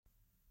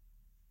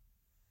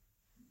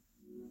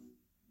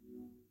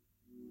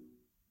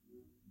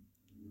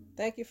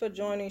Thank you for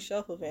joining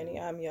Shuffle Vanny.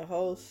 I'm your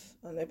host,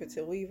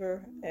 Unlimited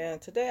Weaver,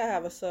 and today I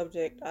have a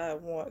subject I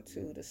want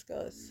to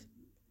discuss.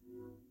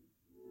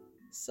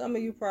 Some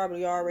of you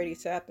probably already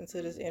tapped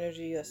into this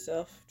energy of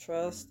self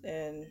trust,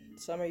 and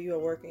some of you are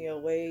working your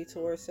way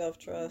towards self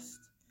trust.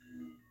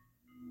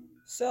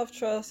 Self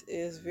trust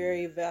is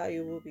very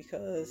valuable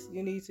because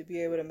you need to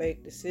be able to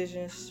make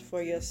decisions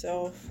for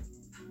yourself,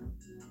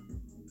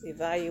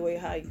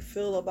 evaluate how you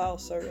feel about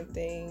certain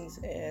things,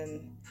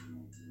 and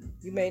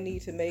you may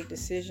need to make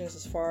decisions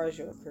as far as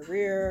your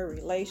career,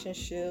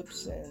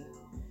 relationships, and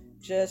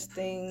just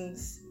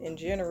things in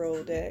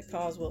general that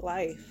comes with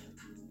life.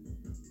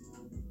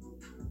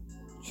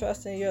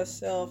 Trusting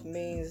yourself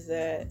means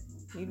that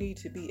you need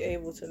to be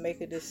able to make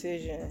a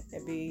decision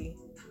and be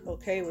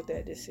okay with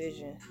that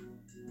decision.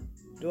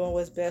 Doing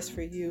what's best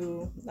for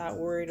you, not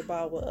worried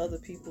about what other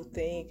people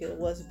think and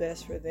what's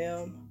best for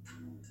them.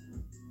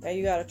 And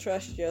you got to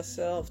trust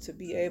yourself to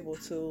be able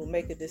to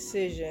make a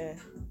decision.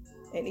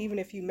 And even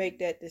if you make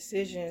that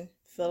decision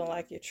feeling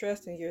like you're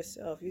trusting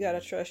yourself, you got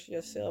to trust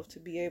yourself to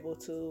be able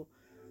to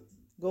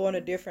go in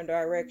a different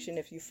direction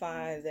if you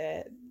find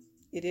that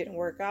it didn't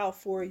work out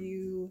for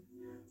you,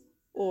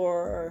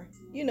 or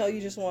you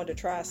just wanted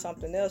to try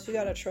something else. You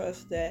got to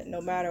trust that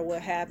no matter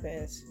what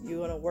happens, you're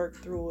going to work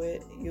through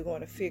it, you're going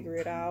to figure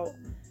it out.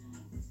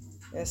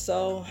 And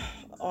so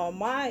on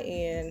my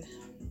end,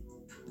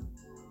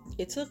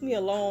 it took me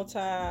a long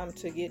time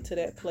to get to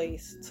that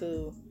place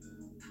to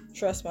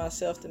trust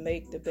myself to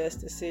make the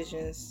best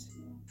decisions.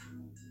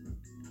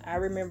 I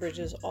remember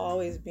just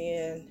always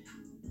being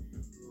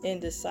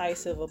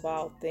indecisive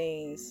about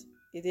things.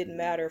 It didn't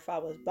matter if I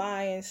was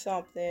buying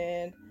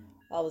something,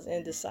 I was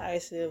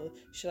indecisive.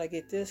 Should I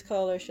get this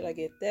color? Should I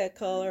get that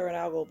color? And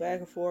I'll go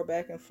back and forth,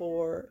 back and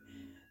forth.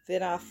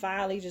 Then I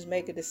finally just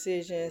make a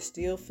decision,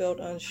 still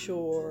felt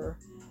unsure.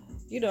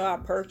 I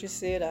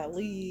purchase it, I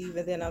leave,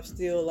 and then I'm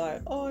still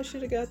like, oh, I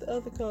should have got the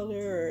other color.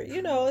 Or,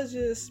 it's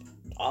just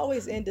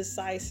always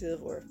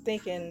indecisive or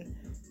thinking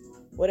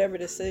whatever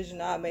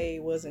decision I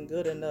made wasn't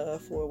good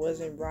enough or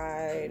wasn't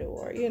right,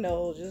 or,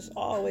 just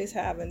always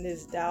having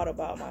this doubt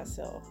about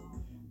myself.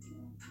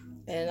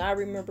 And I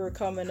remember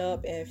coming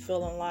up and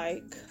feeling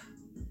like,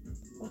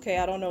 okay,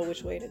 I don't know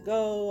which way to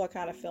go. I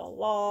kind of felt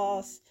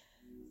lost.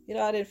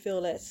 I didn't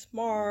feel that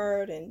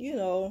smart. And,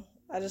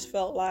 I just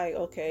felt like,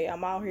 okay,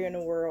 I'm out here in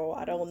the world.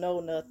 I don't know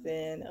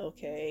nothing.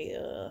 Okay,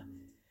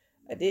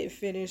 I didn't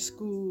finish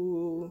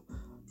school.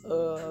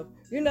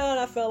 And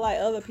I felt like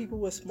other people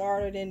were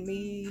smarter than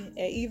me,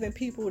 and even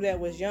people that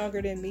was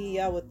younger than me,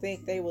 I would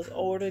think they was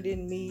older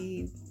than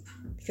me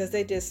because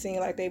they just seemed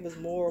like they was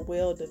more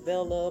well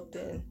developed,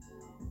 and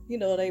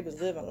they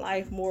was living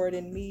life more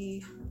than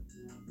me.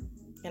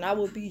 And I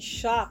would be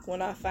shocked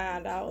when I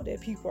find out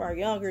that people are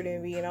younger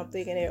than me, and I'm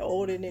thinking they're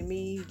older than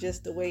me,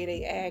 just the way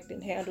they act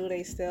and handle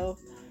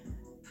themselves.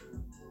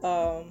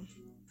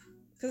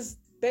 Because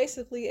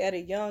basically at a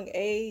young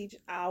age,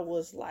 I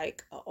was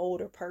like an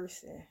older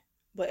person.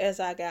 But as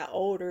I got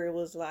older, it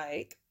was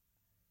like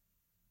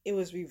it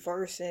was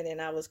reversing,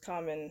 and I was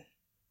coming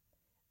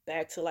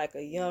back to like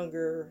a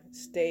younger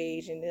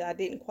stage, and I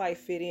didn't quite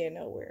fit in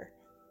nowhere.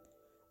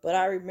 But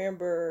I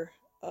remember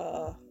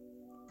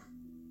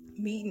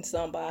meeting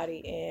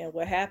somebody, and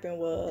what happened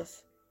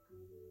was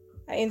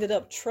I ended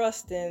up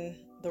trusting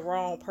the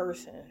wrong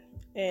person.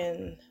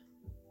 And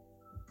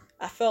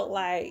I felt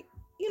like,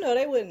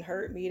 they wouldn't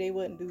hurt me, they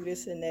wouldn't do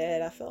this and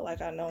that. I felt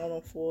like I known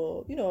them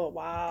for, a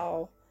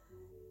while.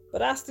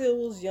 But I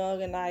still was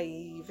young and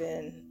naive,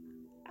 and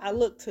I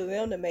looked to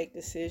them to make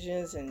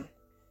decisions and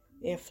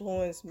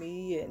influence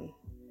me. And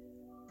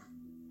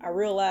I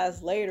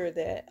realized later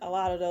that a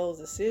lot of those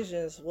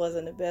decisions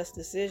wasn't the best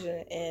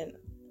decision, and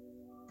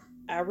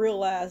I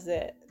realized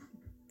that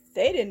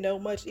they didn't know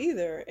much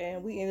either,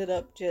 and we ended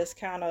up just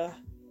kind of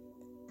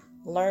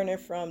learning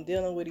from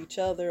dealing with each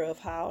other of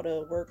how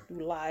to work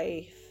through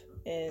life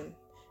and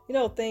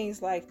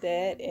things like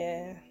that.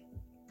 And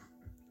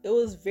it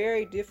was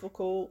very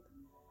difficult,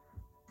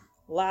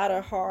 a lot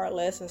of hard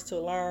lessons to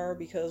learn,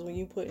 because when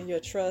you putting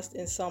your trust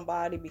in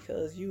somebody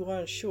because you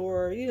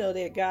unsure,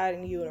 they're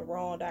guiding you in the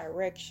wrong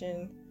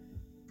direction,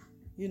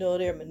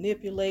 they're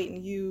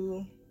manipulating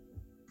you,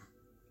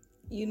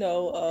 you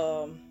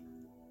know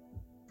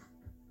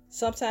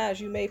sometimes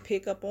you may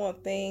pick up on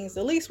things.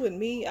 At least with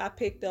me, I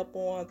picked up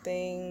on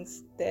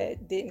things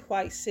that didn't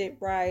quite sit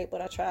right, but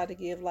I tried to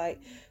give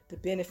like the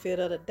benefit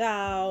of the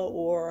doubt,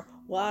 or,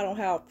 well, I don't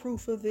have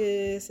proof of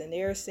this and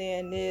they're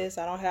saying this,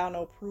 I don't have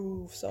no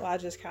proof, so I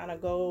just kind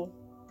of go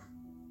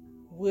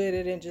with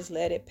it and just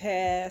let it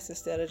pass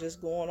instead of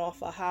just going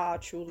off of how I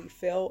truly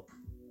felt.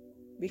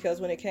 Because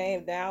when it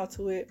came down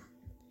to it,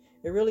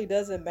 it really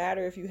doesn't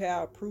matter if you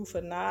have proof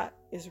or not.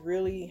 It's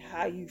really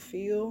how you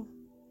feel.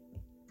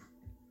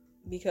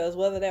 Because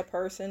whether that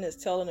person is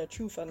telling the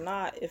truth or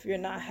not, if you're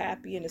not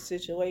happy in the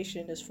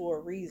situation, it's for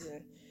a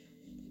reason.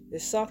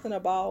 There's something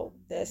about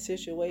that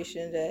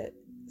situation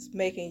that's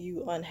making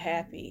you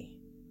unhappy.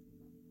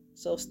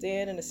 So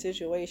staying in a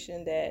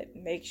situation that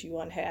makes you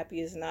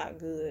unhappy is not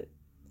good.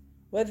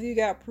 Whether you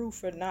got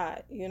proof or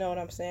not, you know what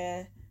I'm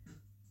saying?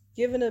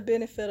 Giving the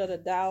benefit of the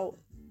doubt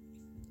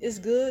is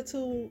good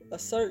to a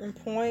certain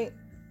point,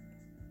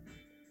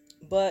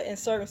 but in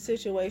certain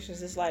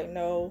situations, it's like,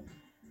 no,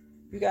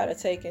 you got to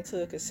take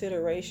into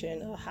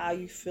consideration of how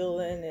you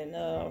feeling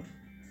and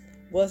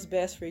what's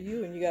best for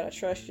you, and you got to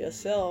trust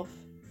yourself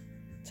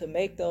to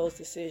make those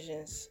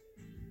decisions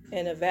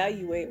and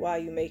evaluate why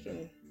you're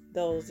making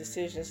those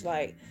decisions.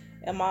 Like,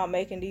 am I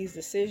making these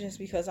decisions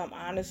because I'm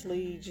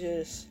honestly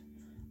just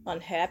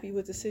unhappy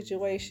with the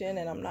situation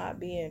and I'm not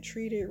being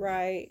treated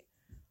right?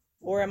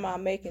 Or am I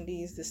making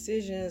these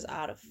decisions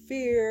out of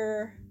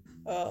fear?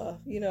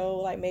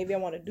 Like maybe I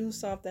want to do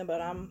something,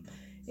 but I'm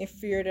in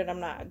fear that I'm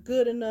not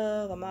good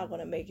enough. I'm not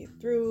going to make it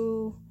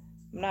through.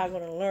 I'm not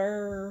going to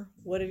learn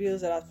what it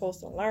is that I'm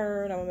supposed to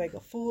learn. I'm going to make a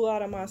fool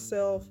out of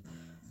myself.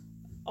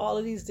 All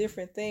of these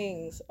different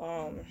things.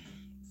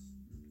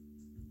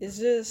 It's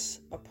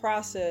just a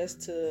process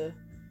to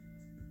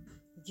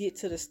get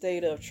to the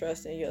state of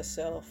trusting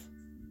yourself.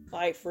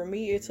 Like for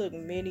me, it took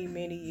many,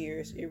 many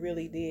years. It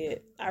really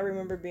did. I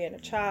remember being a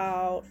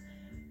child,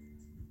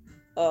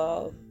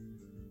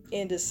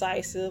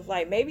 indecisive.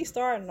 Like maybe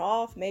starting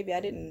off, maybe I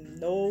didn't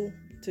know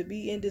to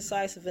be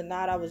indecisive or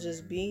not. I was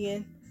just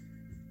being.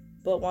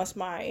 But once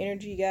my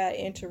energy got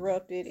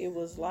interrupted, it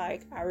was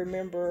like I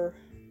remember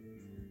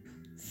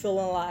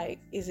feeling like,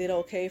 is it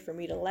okay for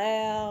me to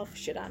laugh?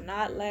 Should I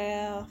not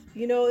laugh?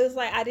 It's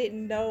like I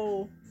didn't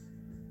know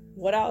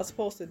what I was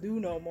supposed to do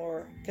no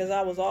more, because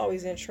I was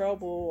always in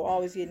trouble,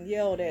 always getting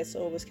yelled at.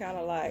 So it was kind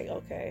of like,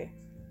 okay,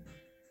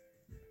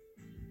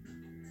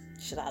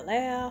 should I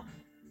laugh?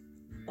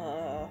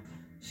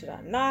 Should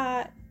I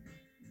not?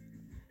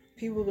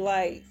 People be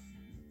like,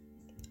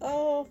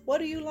 oh, what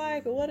do you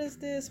like? Or what is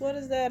this? What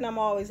is that? And I'm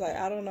always like,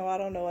 I don't know.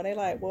 And they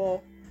like,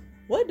 well,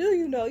 what do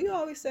you know? You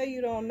always say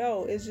you don't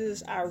know. It's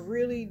just, I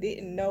really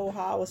didn't know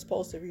how I was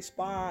supposed to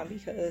respond,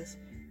 because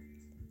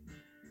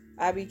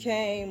I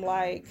became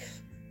like,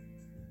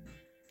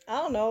 I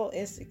don't know,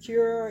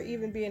 insecure.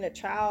 Even being a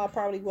child, I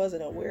probably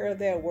wasn't aware of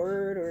that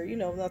word or,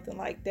 nothing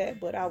like that.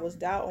 But I was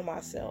doubting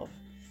myself.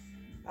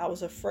 I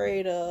was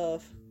afraid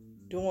of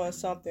doing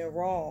something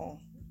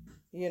wrong.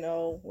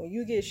 When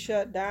you get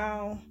shut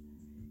down,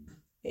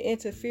 it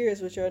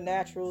interferes with your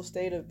natural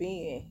state of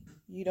being.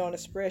 You don't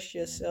express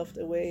yourself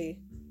the way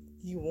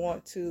you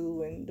want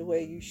to and the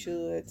way you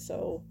should.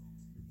 So,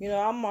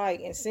 I'm like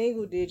in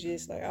single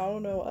digits, like, I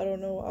don't know.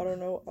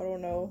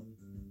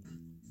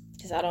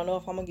 Because I don't know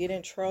if I'm going to get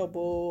in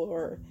trouble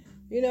or,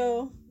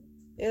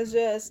 it's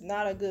just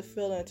not a good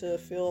feeling to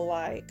feel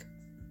like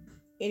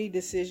any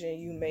decision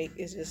you make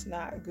is just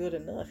not good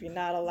enough. You're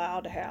not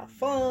allowed to have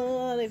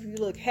fun. If you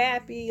look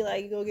happy,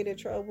 like, you go get in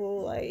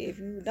trouble. Like, if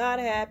you're not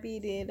happy,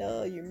 then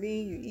you're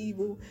mean, you're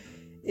evil.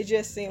 It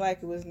just seemed like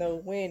it was no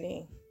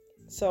winning.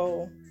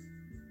 So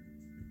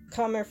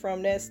coming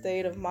from that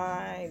state of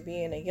mind,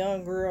 being a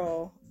young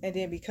girl and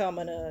then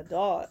becoming an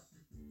adult,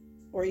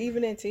 or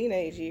even in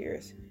teenage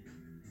years,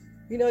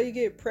 you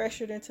get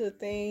pressured into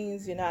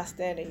things. You're not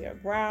standing your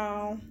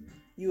ground.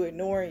 You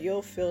ignoring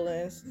your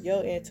feelings,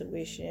 your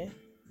intuition.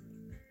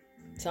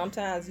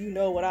 Sometimes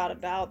without a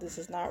doubt, this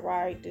is not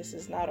right, this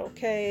is not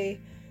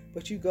okay,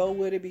 but you go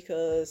with it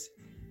because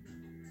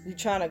you're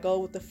trying to go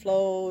with the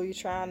flow. You're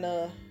trying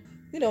to,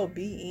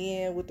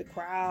 be in with the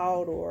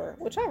crowd, or,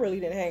 which I really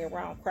didn't hang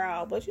around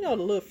crowd, but the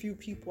little few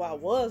people I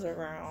was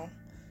around,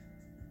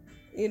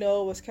 it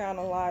was kind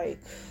of like,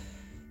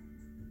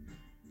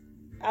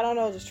 I don't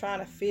know, just trying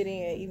to fit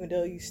in, even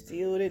though you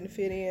still didn't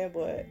fit in.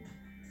 But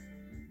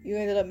you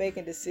ended up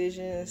making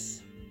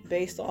decisions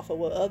based off of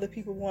what other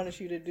people wanted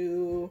you to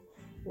do,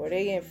 or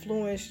they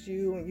influenced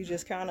you, and you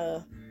just kind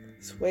of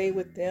sway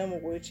with them, or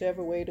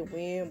whichever way the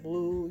wind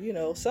blew.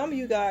 Some of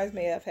you guys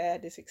may have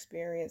had this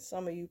experience,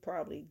 some of you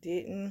probably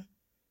didn't.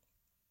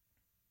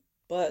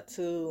 But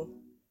to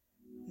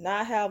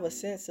not have a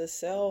sense of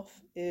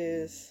self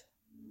it's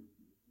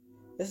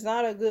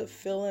not a good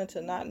feeling.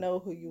 To not know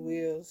who you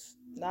is,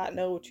 not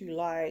know what you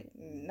like,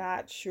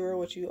 not sure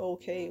what you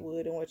okay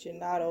with and what you're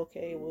not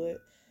okay with.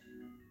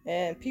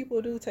 And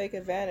people do take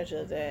advantage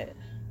of that.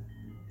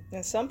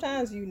 And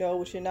sometimes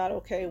what you're not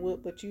okay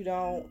with, but you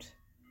don't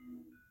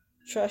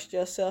trust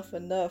yourself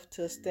enough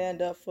to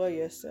stand up for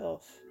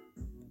yourself,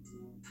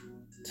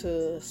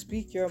 to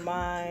speak your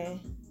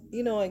mind,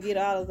 and get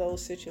out of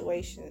those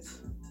situations.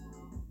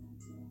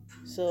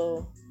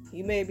 So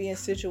you may be in a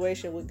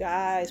situation with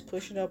guys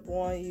pushing up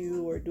on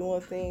you or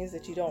doing things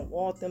that you don't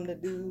want them to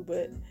do,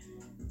 but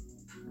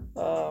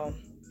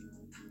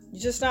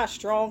you're just not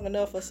strong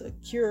enough or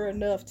secure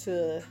enough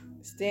to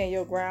stand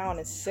your ground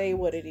and say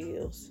what it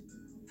is.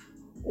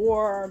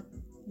 Or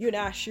you're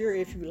not sure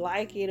if you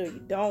like it or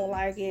you don't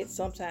like it.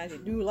 Sometimes you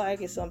do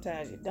like it,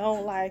 sometimes you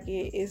don't like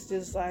it. It's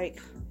just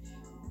like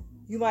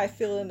you might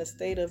feel in a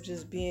state of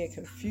just being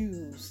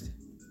confused,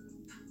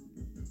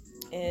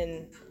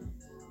 and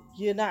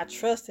you're not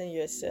trusting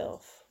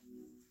yourself,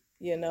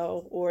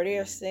 or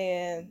they're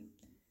saying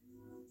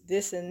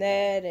this and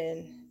that,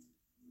 and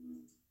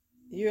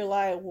you're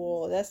like,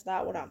 well, that's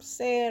not what I'm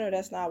saying, or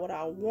that's not what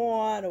I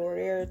want, or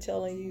they're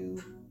telling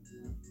you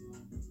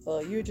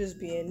you're just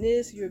being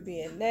this, you're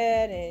being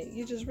that, and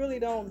you just really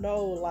don't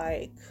know,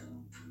 like,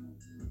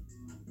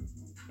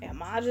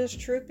 am I just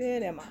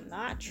tripping? Am I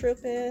not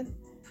tripping?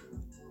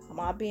 Am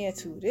I being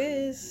too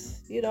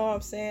this? You know what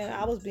I'm saying?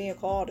 I was being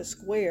called a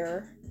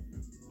square.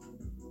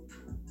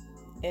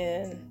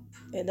 And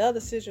in other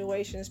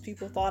situations,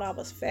 people thought I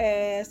was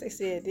fast. They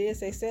said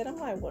this, they said, I'm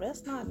like, well,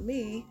 that's not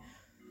me.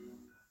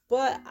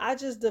 But I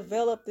just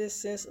developed this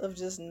sense of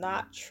just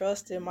not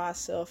trusting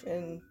myself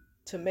and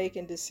to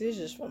making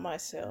decisions for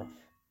myself.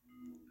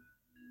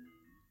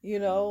 You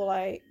know,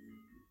 like,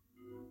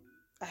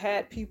 I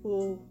had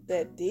people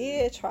that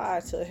did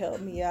try to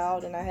help me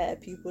out, and I had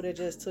people that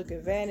just took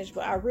advantage,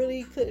 but I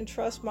really couldn't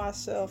trust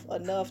myself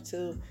enough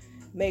to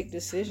make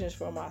decisions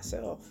for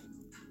myself.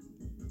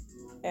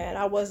 And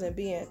I wasn't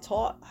being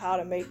taught how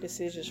to make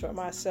decisions for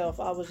myself.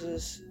 I was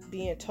just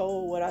being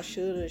told what I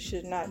should or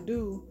should not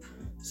do.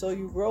 So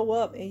you grow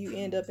up and you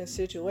end up in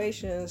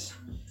situations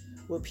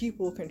with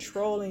people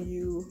controlling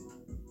you.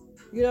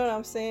 You know what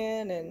I'm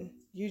saying? And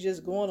you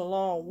just going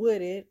along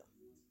with it.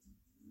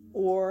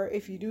 Or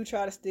if you do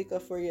try to stick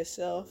up for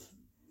yourself,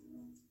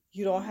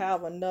 you don't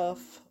have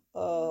enough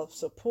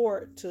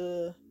support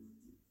to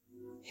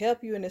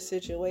help you in a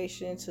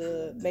situation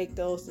to make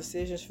those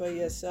decisions for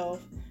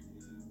yourself.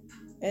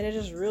 And it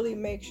just really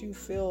makes you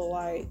feel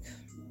like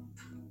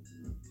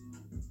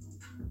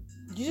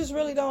you just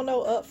really don't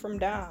know up from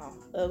down,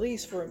 at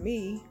least for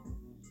me.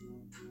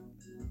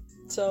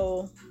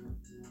 So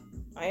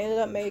I ended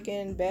up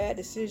making bad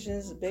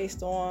decisions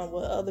based on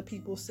what other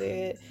people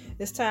said.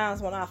 There's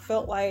times when I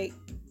felt like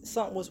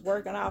something was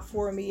working out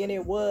for me, and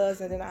it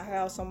was, and then I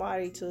have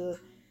somebody to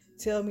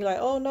tell me like,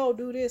 oh no,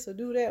 do this or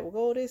do that, we'll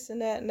go this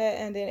and that,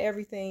 and then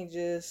everything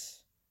just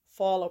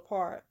fall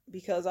apart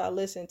because I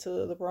listened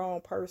to the wrong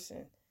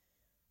person.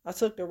 I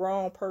took the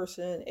wrong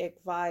person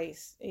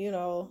advice,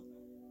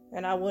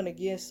 and I went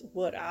against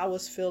what I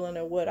was feeling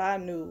and what I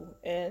knew.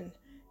 And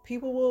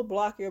people will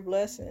block your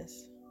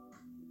blessings.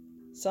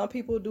 Some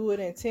people do it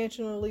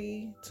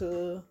intentionally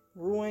to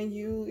ruin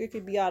you. It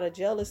could be out of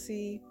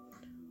jealousy,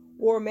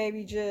 or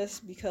maybe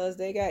just because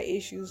they got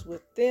issues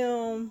with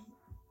them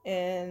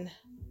and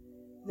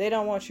they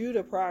don't want you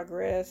to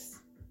progress.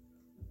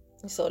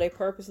 So they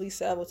purposely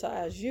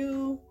sabotage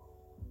you.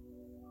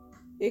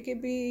 It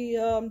could be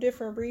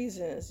different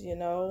reasons,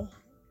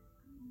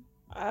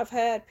 I've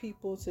had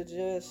people to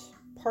just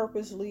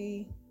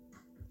purposely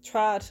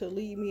try to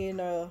lead me in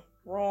a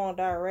wrong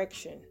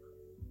direction.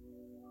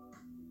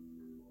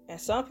 And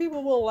some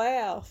people will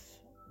laugh,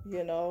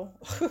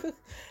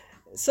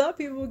 Some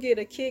people get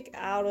a kick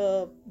out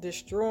of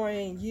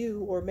destroying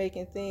you or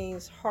making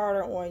things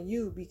harder on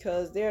you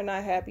because they're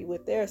not happy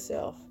with their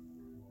self.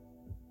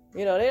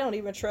 They don't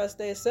even trust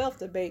their self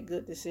to make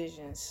good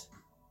decisions,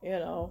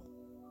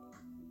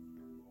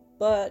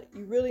 But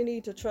you really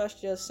need to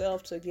trust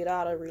yourself to get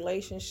out of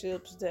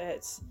relationships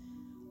that's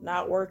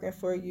not working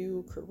for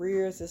you,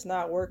 careers that's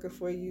not working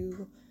for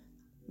you.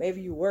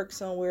 Maybe you work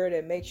somewhere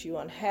that makes you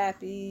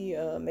unhappy.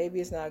 Maybe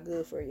it's not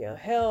good for your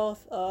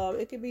health.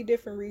 It could be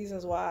different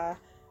reasons why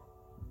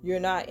you're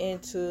not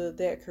into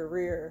that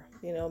career.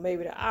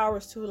 Maybe the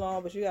hour's too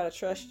long, but you got to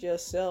trust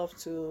yourself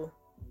to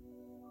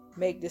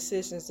make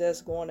decisions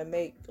that's going to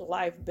make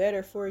life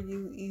better for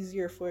you,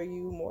 easier for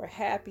you, more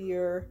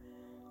happier.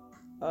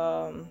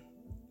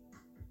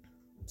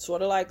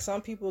 Sort of like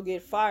some people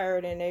get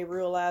fired and they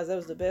realize that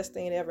was the best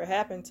thing that ever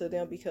happened to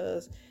them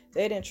because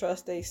they didn't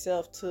trust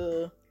themselves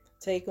to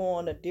take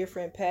on a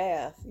different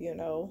path.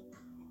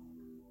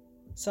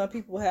 Some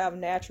people have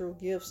natural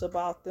gifts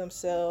about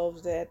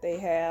themselves that they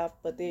have,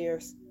 but they're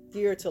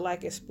scared to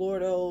like explore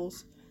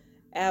those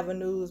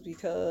avenues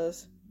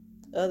because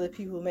other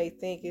people may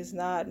think it's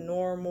not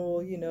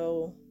normal.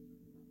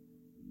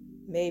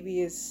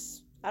 Maybe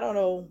it's, I don't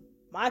know,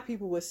 my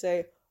people would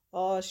say,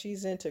 oh,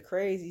 she's into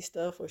crazy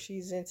stuff, or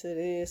she's into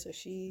this, or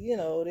she,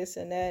 this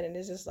and that. And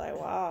it's just like,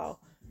 wow,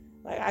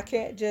 like I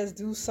can't just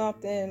do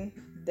something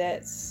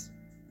that's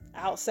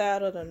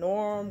outside of the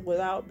norm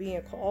without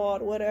being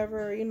called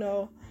whatever.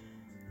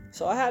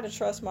 So I had to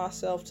trust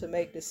myself to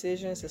make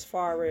decisions as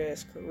far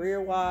as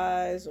career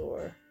wise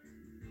or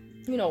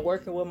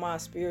working with my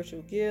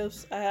spiritual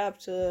gifts. I have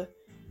to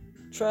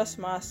trust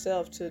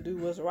myself to do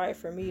what's right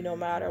for me no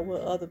matter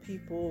what other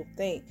people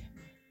think.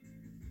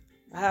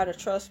 I had to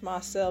trust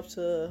myself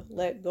to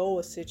let go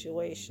of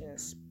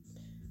situations.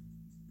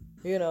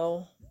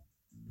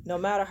 No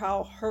matter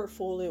how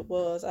hurtful it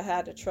was, I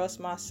had to trust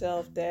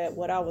myself that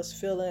what I was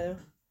feeling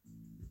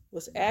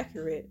was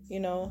accurate.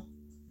 You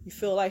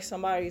feel like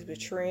somebody's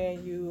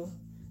betraying you.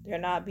 They're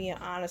not being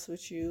honest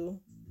with you.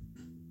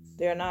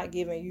 They're not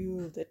giving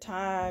you the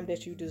time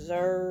that you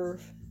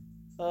deserve.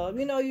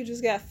 You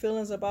just got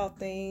feelings about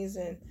things.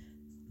 And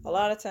a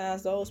lot of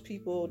times those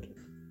people,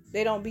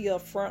 they don't be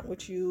upfront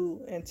with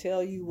you and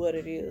tell you what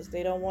it is.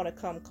 They don't want to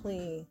come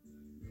clean.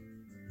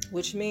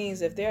 Which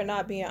means if they're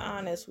not being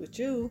honest with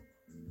you,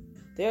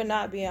 they're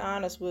not being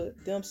honest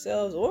with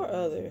themselves or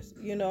others.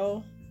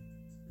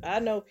 I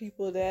know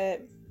people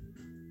that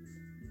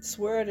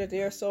swear that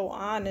they're so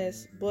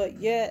honest,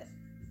 but yet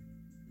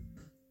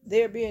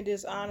they're being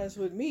dishonest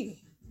with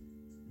me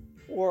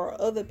or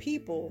other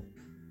people.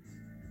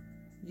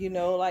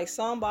 Like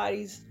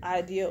somebody's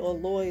idea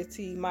of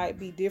loyalty might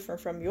be different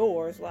from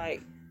yours.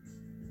 Like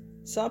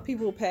some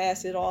people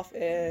pass it off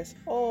as,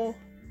 oh,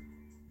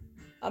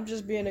 I'm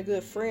just being a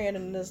good friend.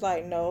 And it's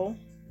like, no,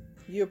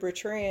 you're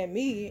betraying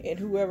me and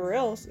whoever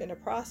else in the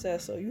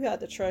process. So you have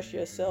to trust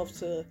yourself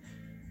to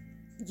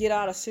get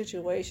out of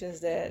situations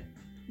that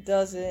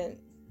doesn't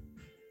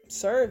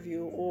serve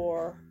you,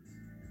 or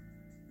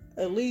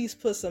at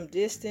least put some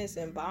distance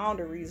and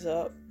boundaries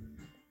up,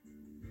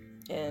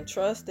 and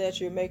trust that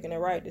you're making the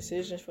right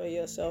decisions for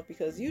yourself,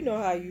 because you know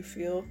how you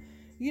feel.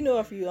 You know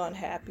if you're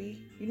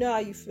unhappy. You know how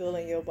you feel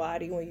in your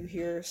body when you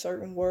hear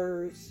certain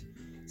words,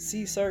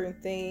 see certain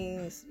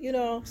things,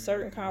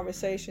 certain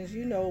conversations.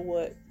 You know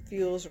what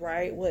feels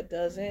right, what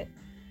doesn't,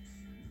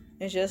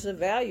 and just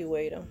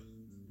evaluate them.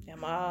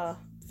 Am I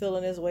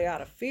feeling this way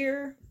out of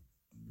fear,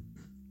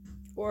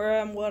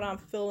 or what I'm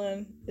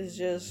feeling is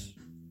just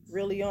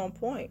really on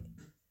point?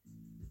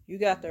 You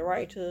got the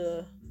right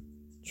to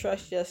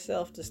trust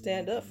yourself to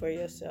stand up for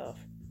yourself.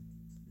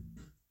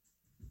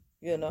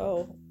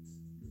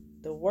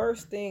 The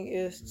worst thing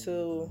is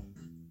to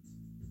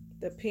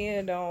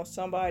depend on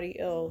somebody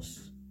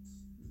else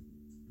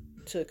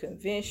to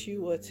convince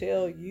you or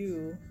tell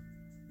you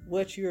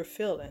what you're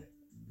feeling.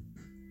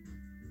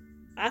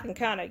 I can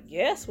kind of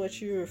guess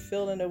what you're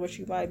feeling or what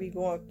you might be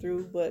going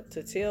through, but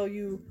to tell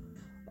you,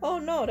 oh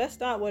no, that's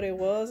not what it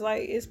was.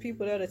 Like, it's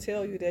people that'll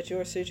tell you that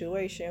your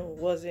situation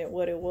wasn't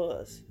what it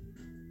was.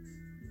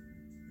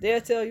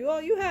 They'll tell you, oh,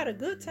 you had a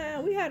good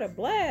time. We had a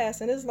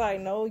blast. And it's like,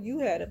 no, you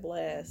had a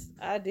blast.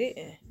 I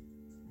didn't.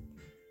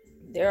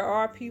 There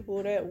are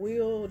people that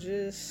will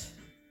just,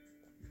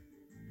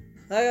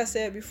 like I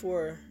said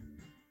before,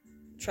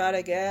 try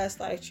to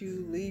gaslight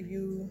you, lead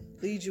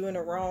you in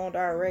the wrong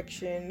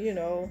direction,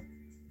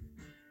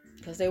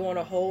 because they want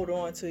to hold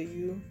on to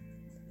you,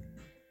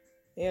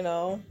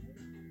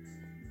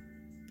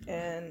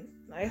 And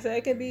like I said,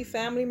 it can be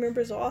family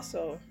members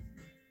also.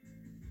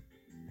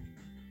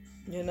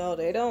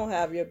 They don't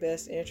have your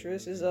best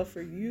interest. It's up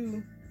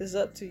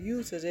to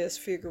you to just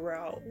figure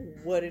out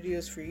what it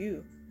is for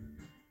you.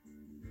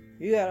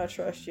 You gotta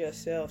trust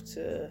yourself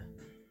to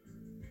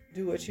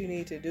do what you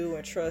need to do,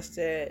 and trust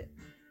that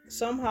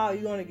somehow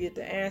you're gonna get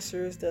the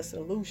answers, the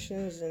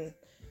solutions, and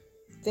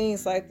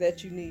things like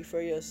that you need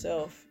for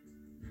yourself.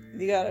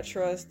 You gotta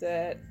trust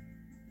that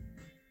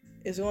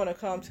it's gonna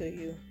come to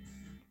you.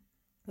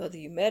 Whether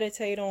you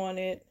meditate on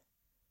it,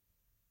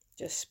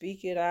 just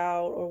speak it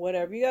out, or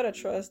whatever. You gotta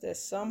trust that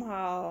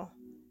somehow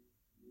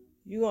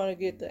you're gonna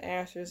get the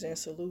answers and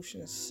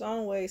solutions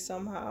some way,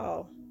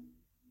 somehow.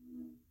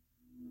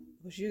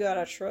 But you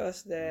gotta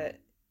trust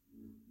that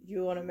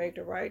you're gonna make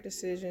the right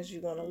decisions.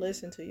 You're gonna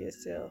listen to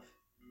yourself.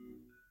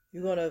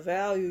 You're gonna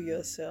value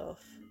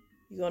yourself.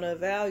 You're gonna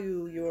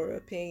value your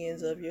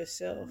opinions of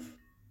yourself.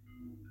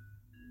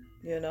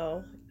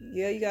 Yeah,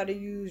 you gotta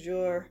use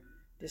your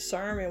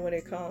discernment when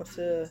it comes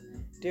to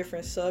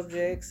different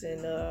subjects,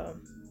 and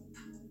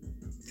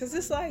because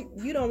it's like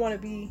you don't want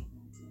to be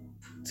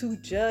too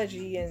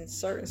judgy in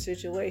certain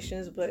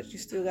situations, but you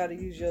still got to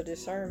use your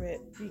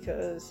discernment,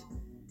 because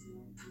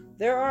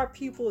there are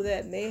people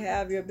that may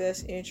have your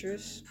best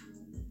interests,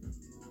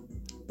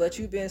 but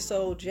you've been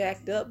so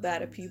jacked up by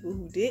the people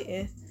who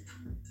didn't.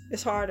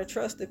 It's hard to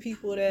trust the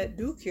people that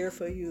do care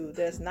for you,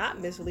 that's not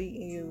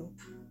misleading you,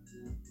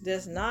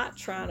 that's not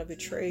trying to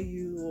betray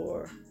you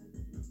or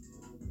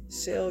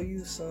sell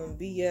you some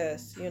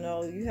BS.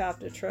 You have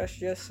to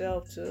trust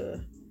yourself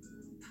to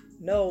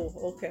know,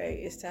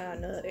 okay, it's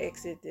time to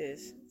exit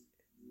this.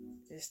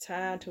 It's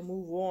time to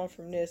move on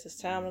from this. It's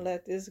time to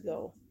let this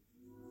go.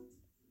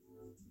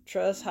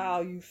 Trust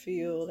how you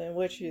feel and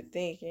what you're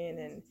thinking,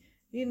 and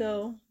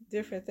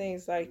different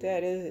things like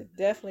that. It's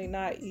definitely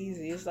not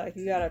easy. It's like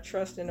you gotta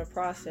trust in the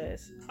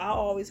process. I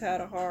always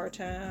had a hard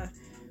time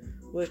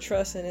with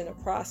trusting in the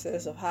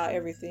process of how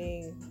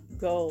everything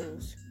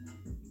goes.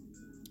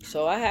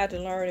 So I had to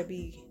learn to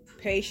be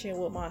patient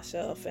with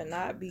myself and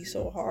not be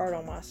so hard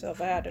on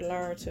myself. I had to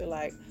learn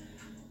to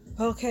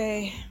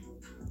okay,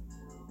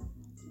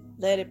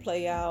 let it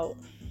play out.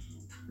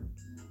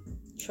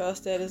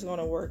 Trust that it's going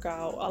to work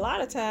out. A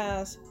lot of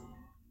times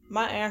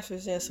my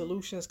answers and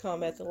solutions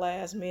come at the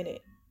last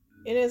minute.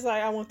 And it's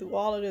like I went through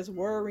all of this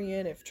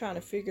worrying and trying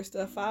to figure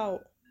stuff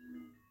out,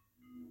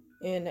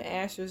 and the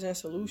answers and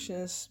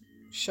solutions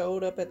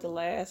showed up at the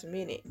last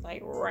minute,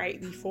 like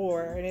right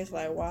before. And it's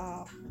like,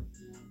 wow.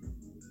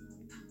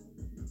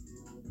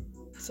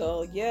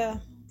 So yeah,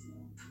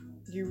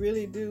 you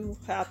really do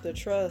have to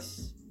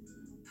trust.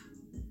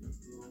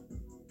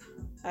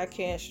 I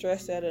can't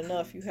stress that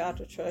enough. You have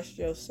to trust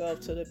yourself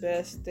to the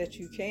best that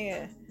you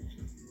can.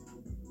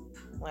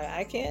 Like,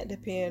 I can't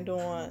depend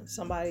on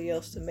somebody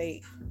else to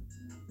make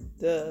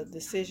the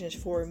decisions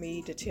for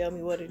me, to tell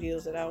me what it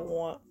is that I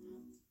want,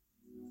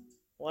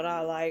 what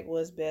I like,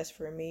 what's best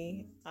for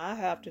me. I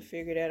have to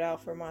figure that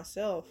out for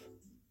myself.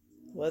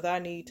 Whether I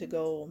need to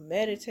go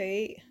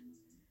meditate,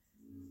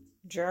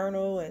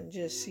 journal and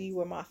just see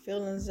where my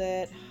feelings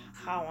at,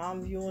 how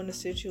I'm viewing the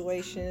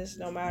situations.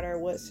 No matter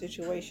what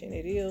situation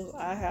it is,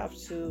 I have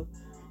to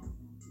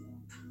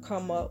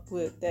come up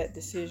with that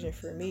decision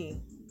for me.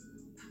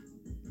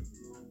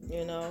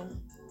 You know,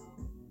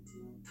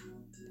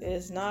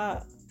 it's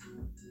not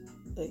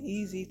an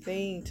easy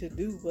thing to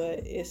do,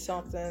 but it's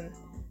something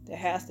that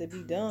has to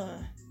be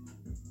done,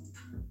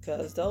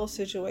 because those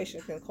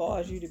situations can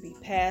cause you to be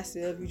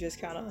passive. You just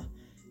kind of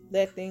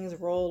let things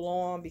roll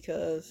on,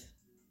 because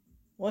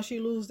once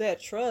you lose that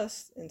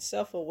trust and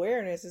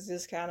self-awareness, it's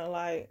just kind of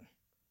like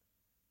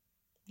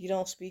you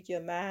don't speak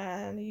your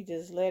mind. You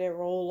just let it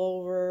roll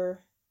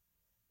over.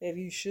 If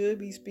you should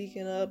be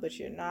speaking up, but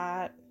you're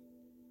not,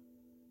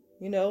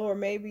 or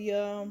maybe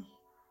you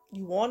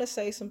want to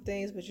say some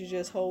things, but you're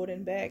just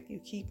holding back. You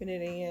keeping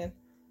it in.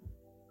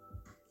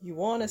 You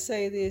want to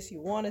say this,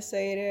 you want to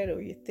say that,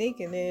 or you're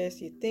thinking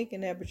this, you're thinking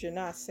that, but you're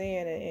not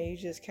saying it, and you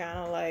just kind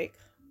of like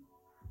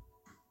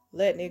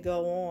letting it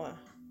go on.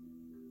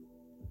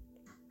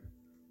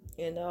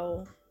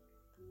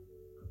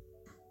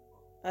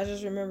 I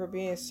just remember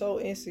being so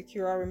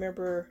insecure. I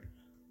remember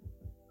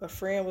a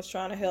friend was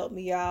trying to help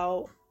me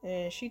out,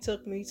 and she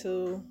took me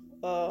to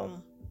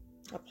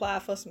apply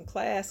for some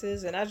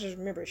classes, and I just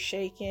remember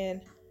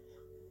shaking.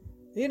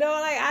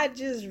 I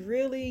just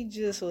really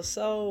just was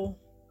so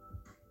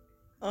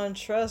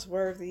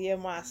untrustworthy in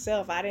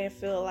myself. I didn't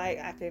feel like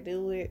I could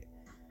do it.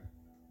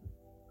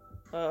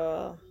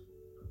 I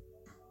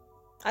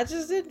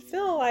just didn't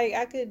feel like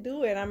I could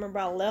do it. I remember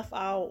I left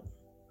out,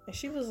 and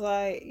she was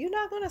like, "You're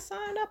not gonna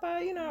sign up?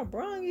 I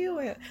brung you."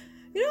 And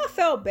I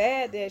felt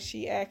bad that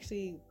she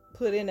actually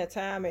put in the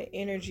time and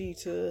energy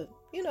to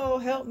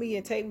help me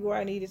and take me where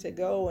I needed to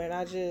go. And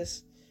I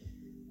just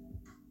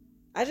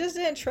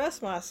didn't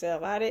trust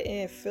myself. I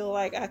didn't feel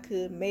like I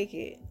could make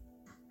it.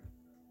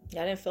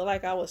 I didn't feel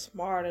like I was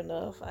smart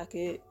enough. I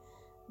could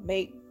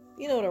make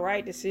the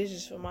right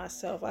decisions for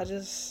myself. I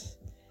just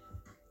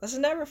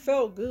never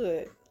felt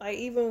good. Like,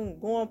 even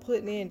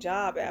putting in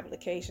job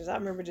applications, I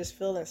remember just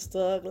feeling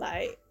stuck.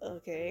 Like,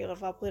 okay,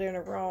 if I put in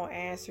the wrong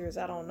answers,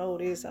 I don't know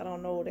this, I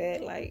don't know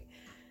that. Like,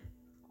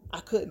 I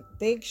couldn't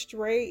think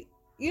straight.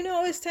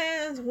 It's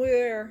times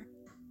where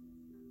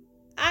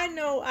I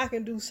know I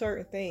can do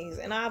certain things,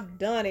 and I've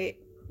done it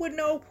with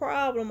no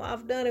problem.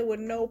 I've done it with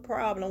no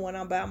problem when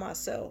I'm by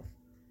myself.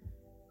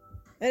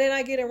 And then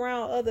I get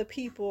around other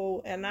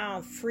people, and now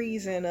I'm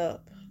freezing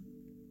up.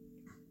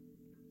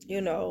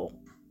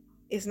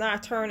 It's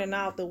not turning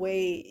out the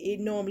way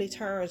it normally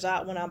turns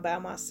out when I'm by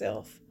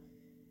myself.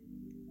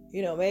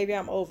 Maybe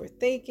I'm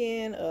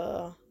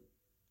overthinking.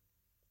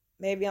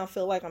 Maybe I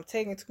feel like I'm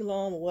taking too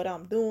long with what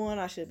I'm doing.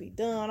 I should be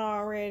done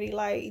already.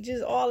 Like,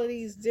 just all of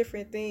these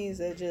different things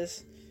that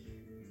just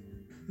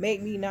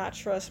make me not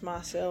trust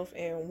myself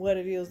and what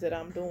it is that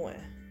I'm doing.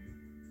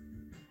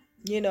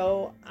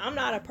 I'm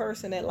not a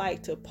person that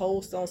like to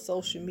post on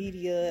social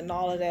media and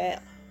all of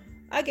that.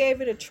 I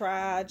gave it a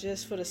try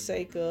just for the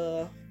sake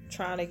of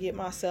trying to get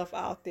myself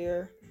out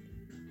there.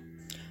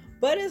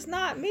 But it's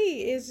not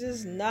me. It's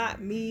just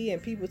not me.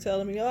 And people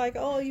telling me like,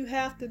 "Oh, you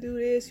have to do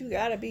this. You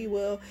gotta be,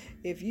 well,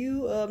 if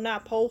you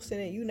not posting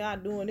and you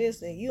not doing this,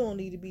 then you don't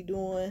need to be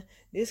doing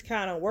this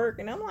kind of work."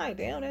 And I'm like,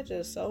 damn, that's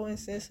just so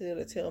insensitive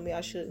to tell me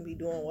I shouldn't be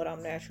doing what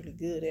I'm naturally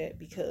good at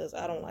because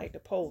I don't like to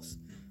post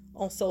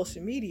on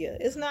social media.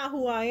 It's not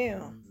who I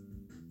am.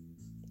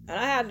 And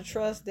I had to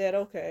trust that,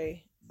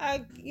 okay,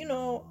 I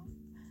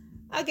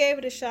gave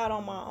it a shot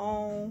on my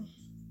own.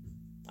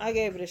 I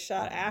gave it a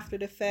shot after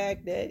the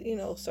fact that,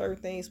 certain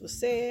things were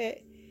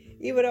said.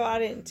 Even though I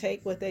didn't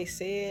take what they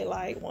said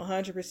like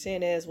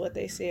 100% as what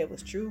they said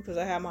was true, because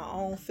I had my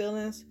own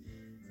feelings.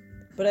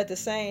 But at the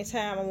same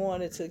time, I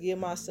wanted to give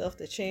myself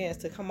the chance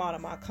to come out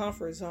of my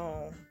comfort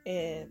zone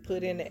and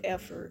put in the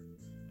effort.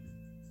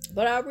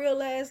 But I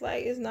realized,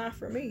 like, it's not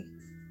for me.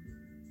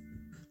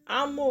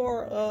 I'm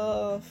more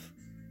of,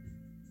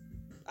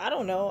 I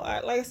don't know.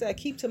 Like I said, I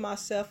keep to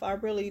myself.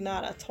 I'm really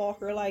not a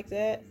talker like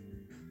that.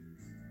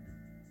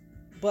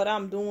 But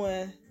I'm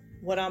doing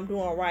what I'm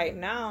doing right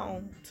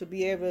now to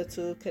be able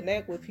to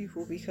connect with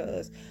people,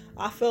 because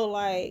I feel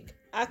like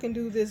I can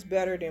do this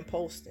better than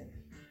posting.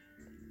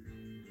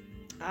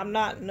 I'm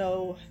not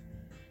no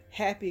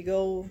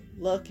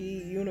happy-go-lucky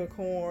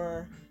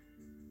unicorn,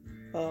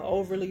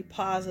 overly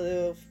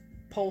positive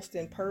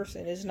posting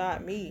person. It's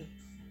not me.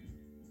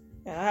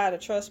 And I had to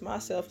trust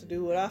myself to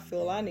do what I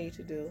feel I need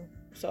to do.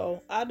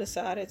 So I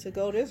decided to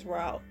go this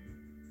route.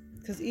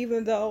 Because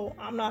even though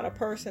I'm not a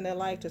person that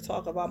like to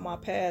talk about my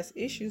past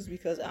issues,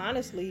 because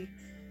honestly,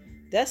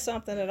 that's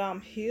something that I'm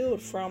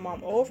healed from,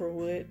 I'm over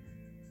with.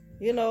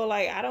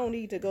 Like, I don't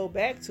need to go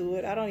back to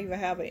it. I don't even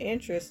have an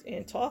interest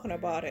in talking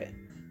about it.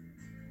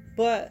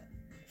 But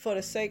for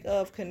the sake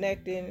of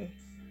connecting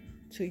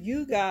to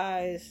you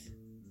guys,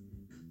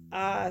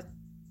 I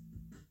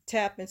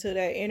tap into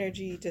that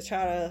energy to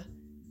try to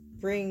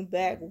bring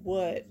back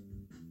what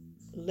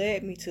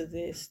led me to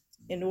this,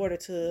 in order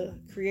to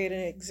create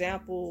an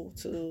example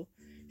to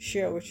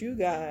share with you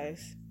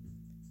guys,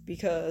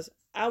 because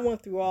I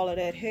went through all of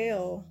that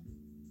hell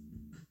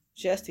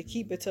just to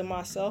keep it to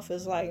myself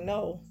is like,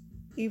 no.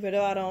 Even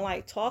though I don't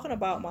like talking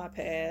about my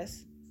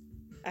past,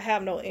 I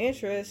have no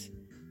interest,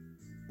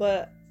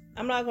 but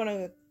I'm not going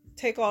to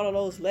take all of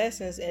those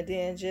lessons and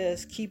then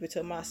just keep it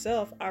to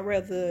myself. I'd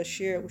rather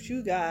share it with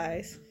you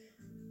guys,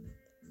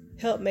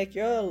 help make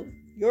your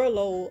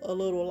load a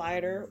little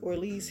lighter, or at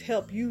least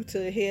help you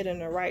to head in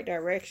the right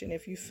direction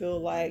if you feel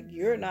like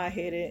you're not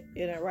headed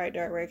in the right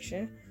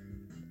direction,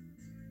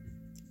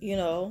 you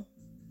know,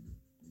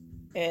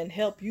 and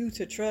help you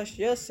to trust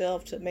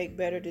yourself to make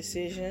better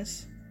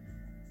decisions,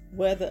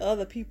 whether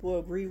other people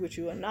agree with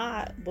you or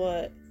not.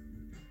 But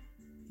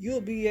you'll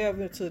be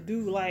able to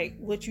do like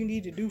what you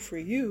need to do for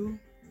you.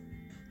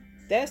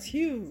 That's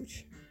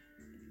huge.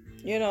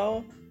 You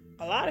know,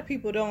 a lot of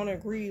people don't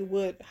agree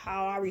with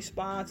how I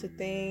respond to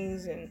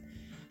things and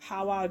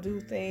how I do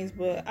things,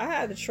 but I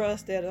have to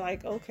trust that,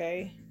 like,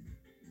 okay,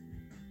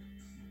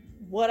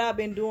 what I've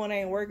been doing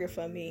ain't working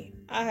for me.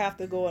 I have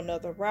to go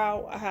another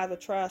route. I have to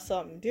try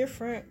something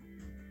different.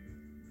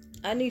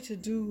 I need to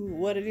do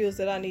what it is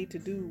that I need to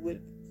do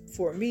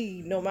for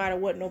me, no matter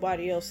what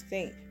nobody else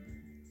think.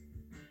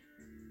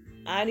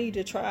 I need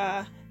to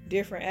try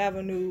different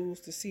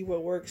avenues to see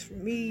what works for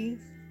me.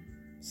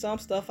 Some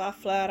stuff I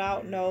flat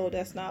out know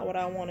that's not what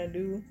I want to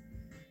do.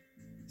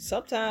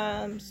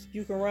 Sometimes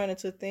you can run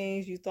into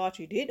things you thought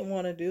you didn't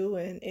want to do,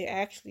 and it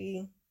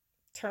actually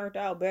turned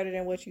out better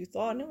than what you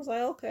thought. And it was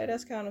like, okay,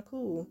 that's kind of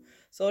cool.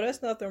 So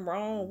there's nothing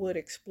wrong with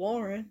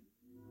exploring.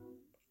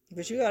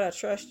 But you got to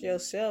trust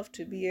yourself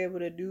to be able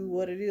to do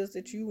what it is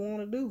that you want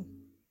to do,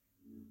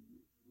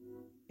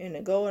 and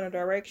to go in a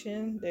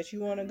direction that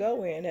you want to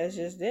go in. That's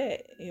just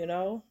that, you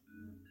know.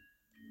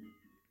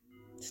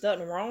 There's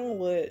nothing wrong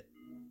with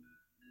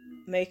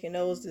making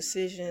those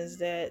decisions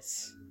that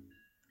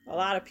a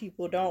lot of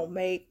people don't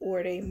make,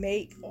 or they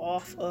make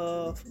off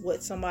of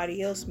what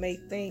somebody else may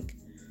think.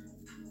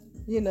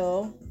 You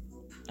know,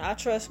 I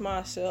trust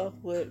myself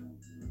with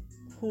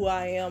who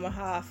I am and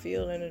how I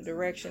feel in the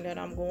direction that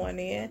I'm going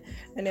in.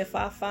 And if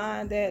I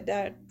find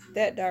that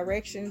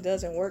direction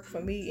doesn't work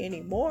for me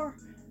anymore,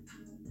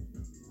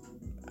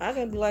 I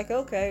can be like,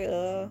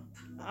 okay,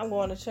 I'm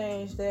going to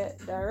change that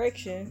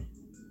direction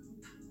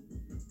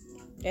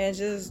and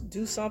just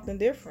do something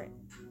different,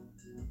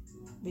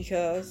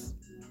 because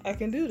I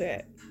can do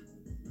that.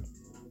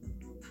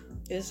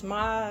 It's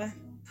my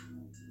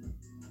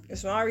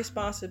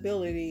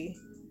responsibility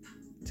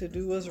to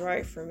do what's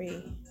right for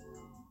me.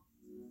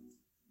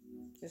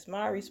 It's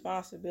my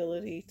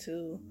responsibility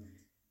to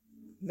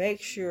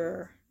make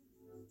sure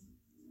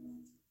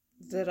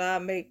that I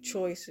make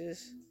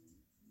choices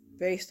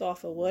based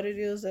off of what it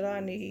is that I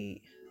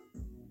need,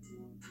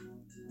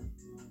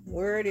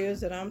 where it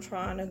is that I'm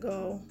trying to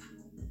go,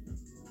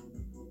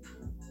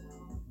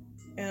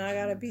 and I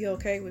gotta be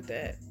okay with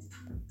that.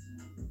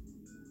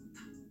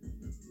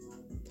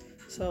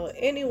 So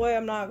anyway,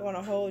 I'm not going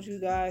to hold you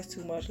guys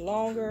too much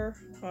longer.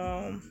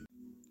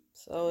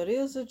 So it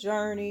is a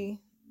journey,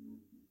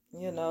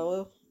 you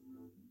know.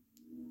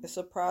 It's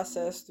a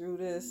process through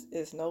this.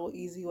 It's no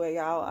easy way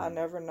out. I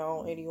never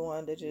known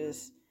anyone to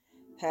just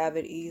have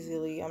it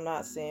easily. I'm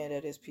not saying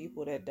that it's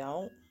people that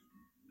don't,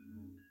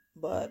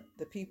 but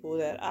the people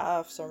that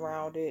I've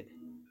surrounded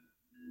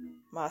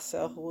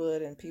myself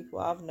with and people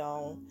I've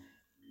known,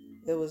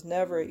 it was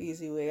never an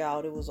easy way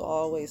out. It was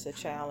always a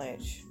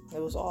challenge.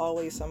 It was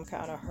always some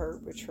kind of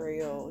hurt,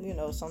 betrayal, you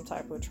know, some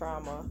type of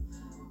trauma.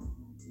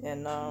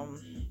 And,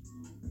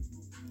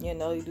 you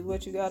know, you do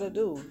what you got to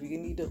do. You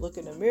need to look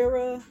in the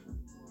mirror,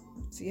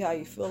 see how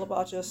you feel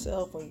about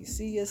yourself when you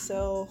see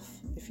yourself.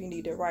 If you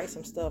need to write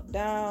some stuff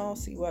down,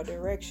 see what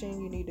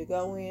direction you need to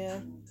go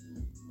in,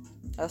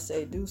 I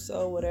say do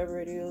so, whatever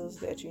it is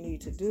that you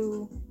need to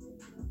do.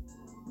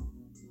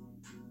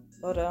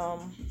 But I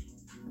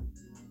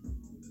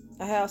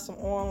have some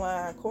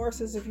online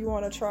courses if you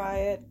want to try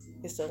it.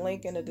 It's a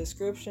link in the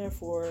description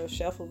for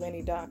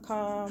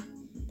chefofany.com.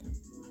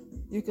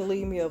 You can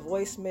leave me a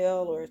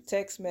voicemail or a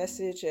text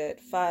message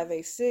at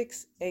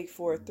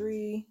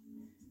 586-843-9622.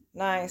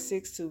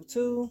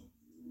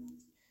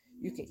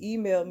 You can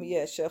email me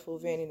at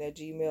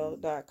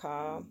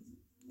shuffleventing@gmail.com.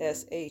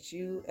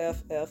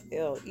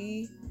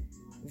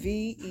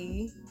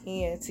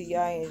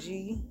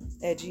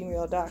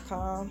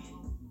 SHUFFLEVENTING@gmail.com.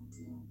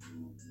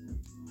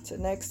 Till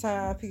next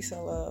time, peace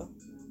and love.